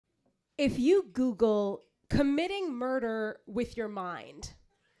If you Google committing murder with your mind,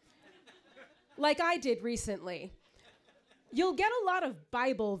 like I did recently, you'll get a lot of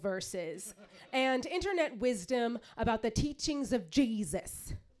Bible verses and internet wisdom about the teachings of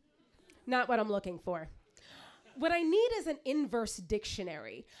Jesus. Not what I'm looking for. What I need is an inverse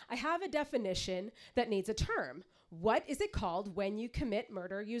dictionary. I have a definition that needs a term. What is it called when you commit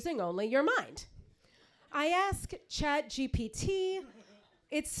murder using only your mind? I ask ChatGPT,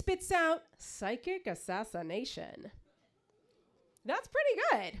 it spits out psychic assassination. That's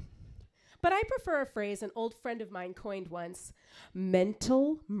pretty good. But I prefer a phrase an old friend of mine coined once,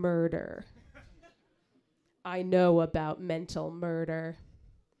 mental murder. I know about mental murder.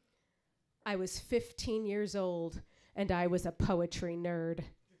 I was 15 years old, and I was a poetry nerd.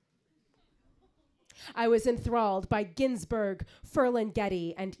 I was enthralled by Ginsberg,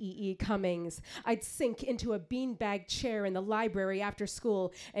 Ferlinghetti, and E.E. Cummings. I'd sink into a beanbag chair in the library after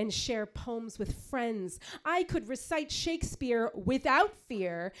school and share poems with friends. I could recite Shakespeare without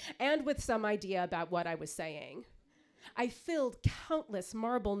fear and with some idea about what I was saying. I filled countless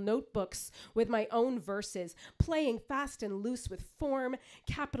marble notebooks with my own verses, playing fast and loose with form,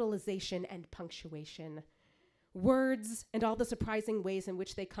 capitalization, and punctuation. Words and all the surprising ways in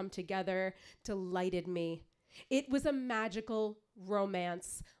which they come together delighted me. It was a magical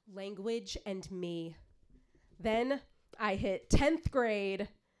romance, language and me. Then I hit 10th grade.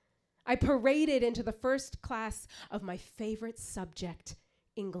 I paraded into the first class of my favorite subject,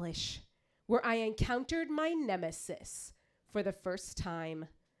 English, where I encountered my nemesis for the first time,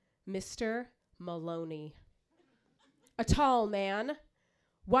 Mr. Maloney. A tall man,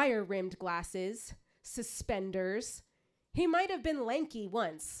 wire-rimmed glasses, suspenders. He might have been lanky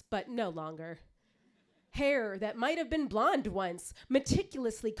once, but no longer. Hair that might have been blonde once,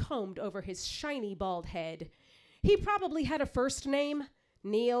 meticulously combed over his shiny bald head. He probably had a first name,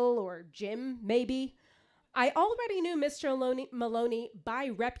 Neil or Jim, maybe. I already knew Mr. Maloney by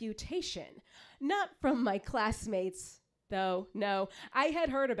reputation, not from my classmates, though, no. I had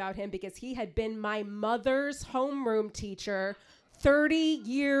heard about him because he had been my mother's homeroom teacher 30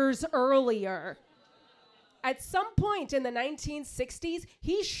 years earlier. At some point in the 1960s,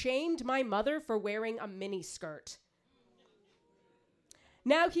 he shamed my mother for wearing a miniskirt.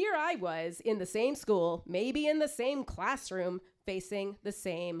 Now here I was in the same school, maybe in the same classroom, facing the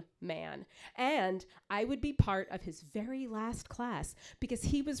same man. And I would be part of his very last class because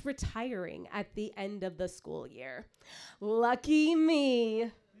he was retiring at the end of the school year. Lucky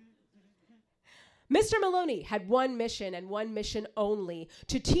me. Mr. Maloney had one mission and one mission only,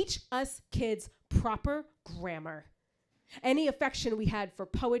 to teach us kids proper grammar. Any affection we had for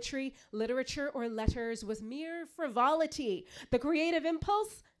poetry, literature, or letters was mere frivolity. The creative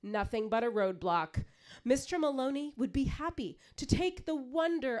impulse, nothing but a roadblock. Mr. Maloney would be happy to take the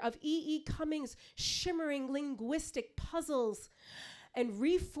wonder of E.E. Cummings' shimmering linguistic puzzles and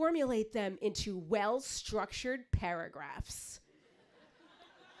reformulate them into well-structured paragraphs.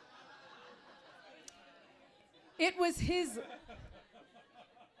 It was his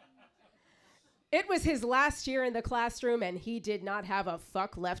last year in the classroom, and he did not have a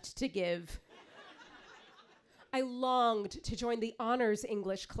fuck left to give. I longed to join the honors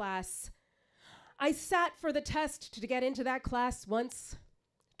English class. I sat for the test to get into that class once,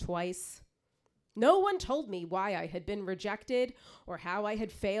 twice. No one told me why I had been rejected or how I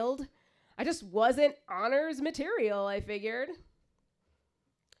had failed. I just wasn't honors material, I figured.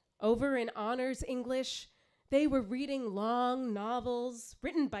 Over in honors English, they were reading long novels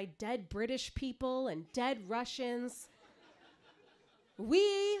written by dead British people and dead Russians.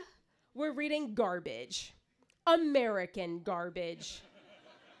 We were reading garbage, American garbage.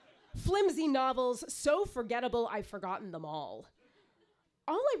 Flimsy novels so forgettable I've forgotten them all.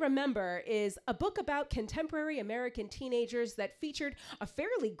 All I remember is a book about contemporary American teenagers that featured a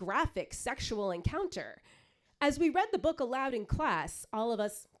fairly graphic sexual encounter. As we read the book aloud in class, all of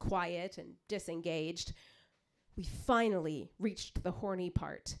us quiet and disengaged, we finally reached the horny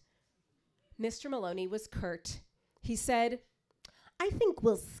part. Mr. Maloney was curt. He said, "I think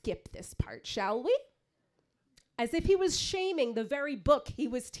we'll skip this part, shall we?" As if he was shaming the very book he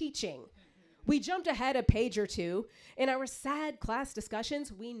was teaching. We jumped ahead a page or two. In our sad class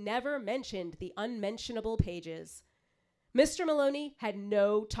discussions, we never mentioned the unmentionable pages. Mr. Maloney had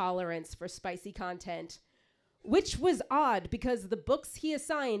no tolerance for spicy content, which was odd because the books he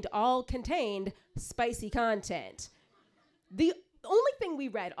assigned all contained spicy content. The only thing we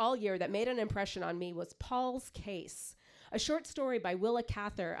read all year that made an impression on me was Paul's Case, a short story by Willa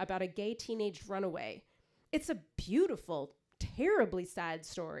Cather about a gay teenage runaway. It's a beautiful, terribly sad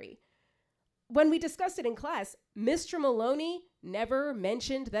story. When we discussed it in class, Mr. Maloney never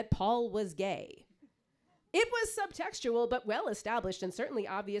mentioned that Paul was gay. It was subtextual, but well established and certainly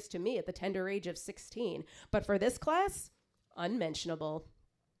obvious to me at the tender age of 16. But for this class, unmentionable.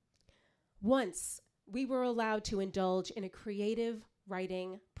 Once, we were allowed to indulge in a creative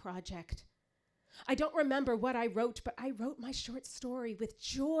writing project. I don't remember what I wrote, but I wrote my short story with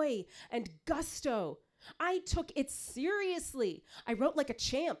joy and gusto. I took it seriously. I wrote like a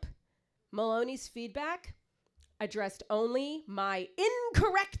champ. Maloney's feedback addressed only my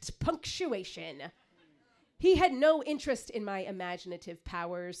incorrect punctuation. He had no interest in my imaginative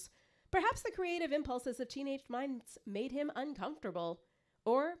powers. Perhaps the creative impulses of teenage minds made him uncomfortable.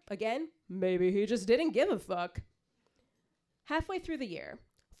 Or, again, maybe he just didn't give a fuck. Halfway through the year,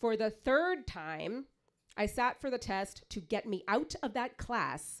 for the third time, I sat for the test to get me out of that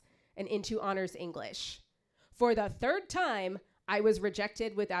class and into honors English. For the third time, I was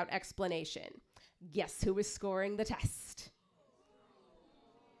rejected without explanation. Guess who was scoring the test?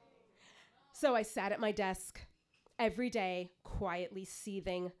 So I sat at my desk every day, quietly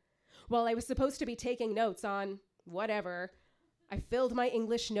seething. While I was supposed to be taking notes on whatever, I filled my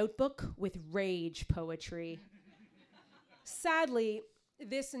English notebook with rage poetry. Sadly,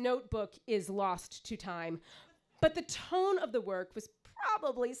 this notebook is lost to time, but the tone of the work was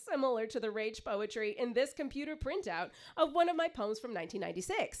probably similar to the rage poetry in this computer printout of one of my poems from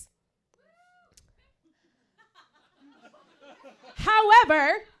 1996.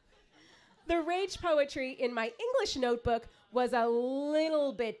 However, the rage poetry in my English notebook was a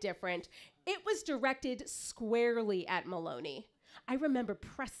little bit different. It was directed squarely at Maloney. I remember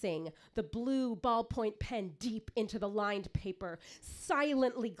pressing the blue ballpoint pen deep into the lined paper,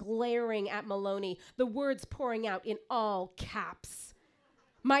 silently glaring at Maloney, the words pouring out in all caps.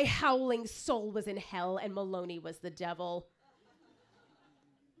 My howling soul was in hell, and Maloney was the devil.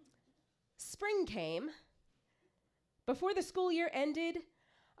 Spring came. Before the school year ended,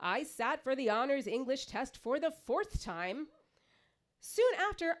 I sat for the honors English test for the fourth time. Soon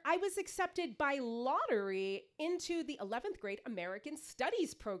after, I was accepted by lottery into the 11th grade American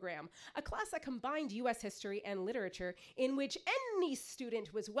Studies program, a class that combined U.S. history and literature in which any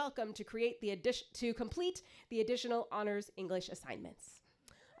student was welcome to complete the additional honors English assignments.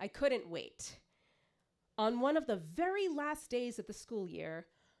 I couldn't wait. On one of the very last days of the school year,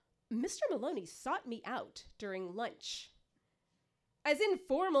 Mr. Maloney sought me out during lunch. As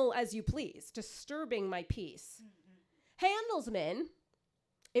informal as you please, disturbing my peace. Handelsman,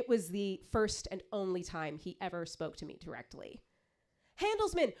 it was the first and only time he ever spoke to me directly.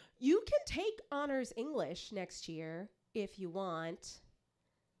 Handelsman, you can take honors English next year if you want.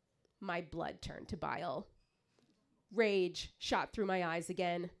 My blood turned to bile. Rage shot through my eyes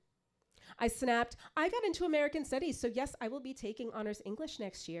again. I snapped, I got into American Studies, so yes, I will be taking honors English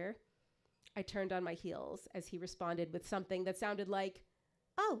next year. I turned on my heels as he responded with something that sounded like,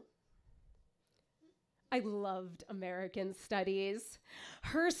 oh. I loved American Studies.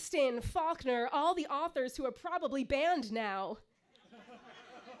 Hurston, Faulkner, all the authors who are probably banned now.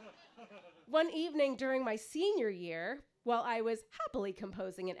 One evening during my senior year, while I was happily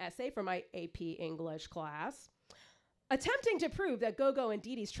composing an essay for my AP English class, attempting to prove that Gogo and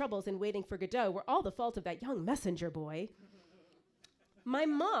Dee Dee's troubles in waiting for Godot were all the fault of that young messenger boy, my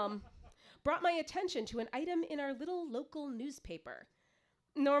mom brought my attention to an item in our little local newspaper.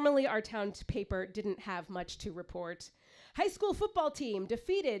 Normally, our town paper didn't have much to report. High school football team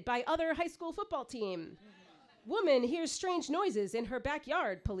defeated by other high school football team. Woman hears strange noises in her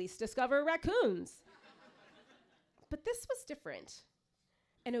backyard. Police discover raccoons. But this was different.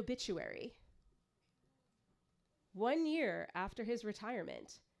 An obituary. 1 year after his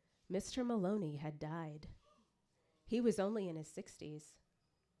retirement, Mr. Maloney had died. He was only in his 60s.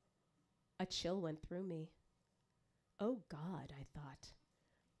 A chill went through me. Oh God, I thought.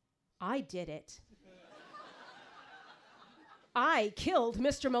 I did it. I killed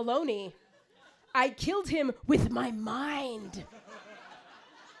Mr. Maloney. I killed him with my mind.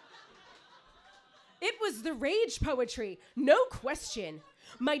 It was the rage poetry, no question.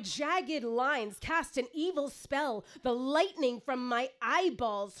 My jagged lines cast an evil spell. The lightning from my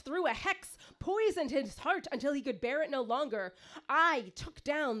eyeballs threw a hex, poisoned his heart until he could bear it no longer. I took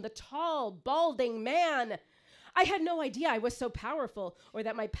down the tall, balding man. I had no idea I was so powerful or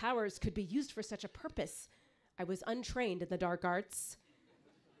that my powers could be used for such a purpose. I was untrained in the dark arts.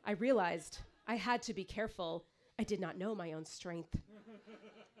 I realized I had to be careful. I did not know my own strength.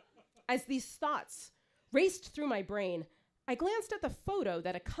 As these thoughts raced through my brain, I glanced at the photo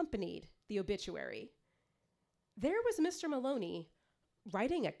that accompanied the obituary. There was Mr. Maloney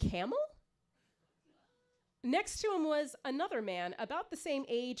riding a camel? Next to him was another man about the same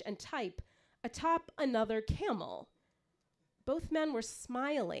age and type atop another camel. Both men were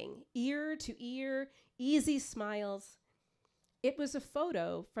smiling, ear to ear, easy smiles. It was a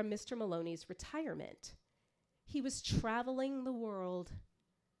photo from Mr. Maloney's retirement. He was traveling the world.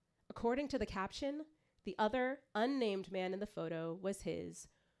 According to the caption, the other unnamed man in the photo was his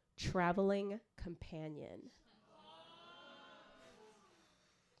traveling companion.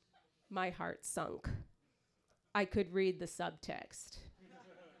 My heart sunk. I could read the subtext.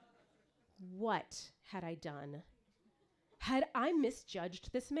 What had I done? Had I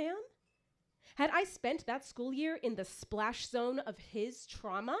misjudged this man? Had I spent that school year in the splash zone of his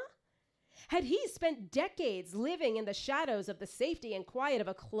trauma? Had he spent decades living in the shadows of the safety and quiet of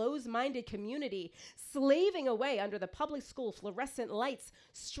a close-minded community, slaving away under the public school fluorescent lights,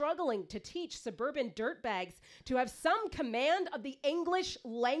 struggling to teach suburban dirtbags to have some command of the English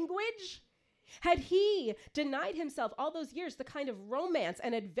language? Had he denied himself all those years the kind of romance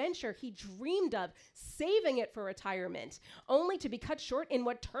and adventure he dreamed of, saving it for retirement, only to be cut short in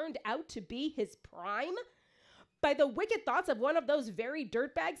what turned out to be his prime? By the wicked thoughts of one of those very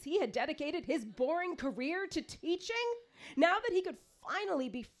dirtbags he had dedicated his boring career to teaching? Now that he could finally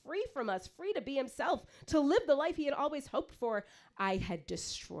be free from us, free to be himself, to live the life he had always hoped for, I had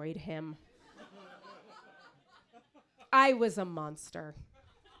destroyed him. I was a monster.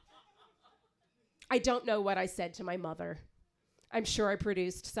 I don't know what I said to my mother. I'm sure I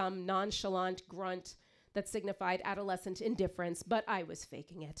produced some nonchalant grunt that signified adolescent indifference, but I was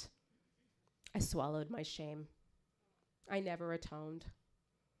faking it. I swallowed my shame. I never atoned.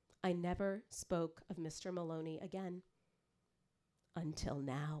 I never spoke of Mr. Maloney again. Until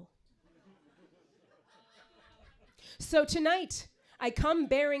now. So tonight, I come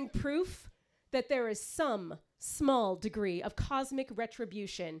bearing proof that there is some small degree of cosmic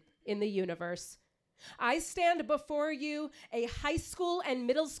retribution in the universe. I stand before you, a high school and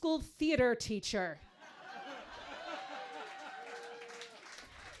middle school theater teacher.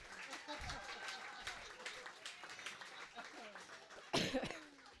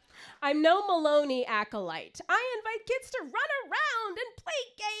 I'm no Maloney acolyte. I invite kids to run around and play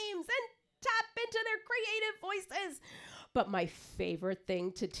games and tap into their creative voices. But my favorite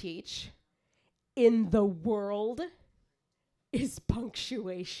thing to teach in the world is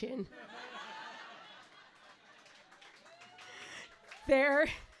punctuation. There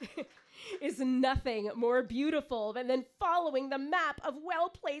is nothing more beautiful than following the map of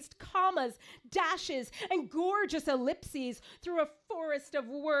well-placed commas, dashes, and gorgeous ellipses through a forest of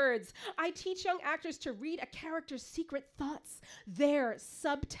words. I teach young actors to read a character's secret thoughts, their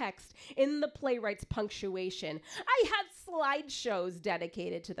subtext in the playwright's punctuation. I have slideshows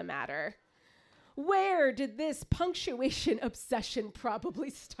dedicated to the matter. Where did this punctuation obsession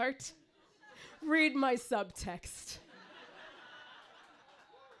probably start? Read my subtext.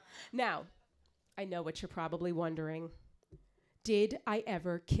 Now, I know what you're probably wondering. Did I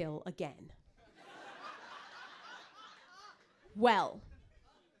ever kill again? Well,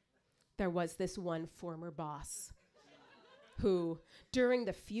 there was this one former boss who, during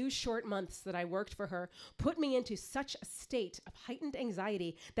the few short months that I worked for her, put me into such a state of heightened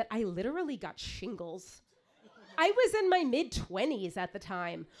anxiety that I literally got shingles. I was in my mid-20s at the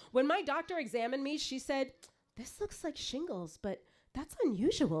time. When my doctor examined me, she said, "This looks like shingles, but that's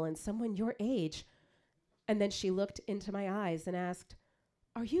unusual in someone your age." And then she looked into my eyes and asked,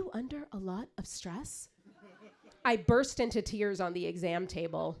 "Are you under a lot of stress?" I burst into tears on the exam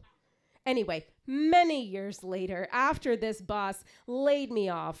table. Anyway, many years later, after this boss laid me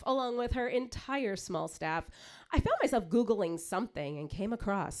off, along with her entire small staff, I found myself Googling something and came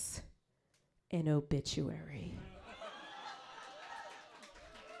across an obituary.